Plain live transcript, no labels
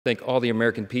think all the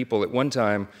American people at one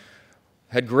time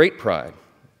had great pride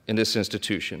in this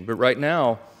institution, but right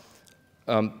now,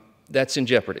 that's in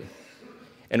jeopardy.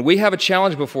 And we have a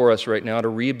challenge before us right now to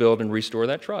rebuild and restore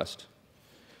that trust.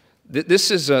 This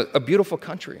is a beautiful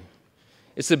country.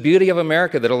 It's the beauty of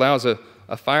America that allows a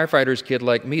firefighter's kid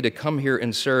like me to come here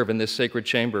and serve in this sacred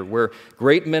chamber where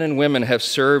great men and women have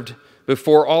served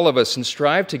before all of us and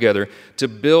strive together to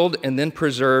build and then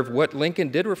preserve what Lincoln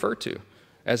did refer to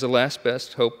as the last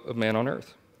best hope of man on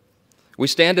earth. We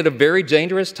stand at a very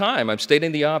dangerous time. I'm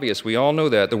stating the obvious. We all know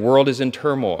that. The world is in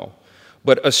turmoil.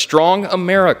 But a strong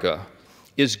America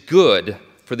is good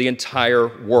for the entire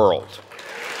world.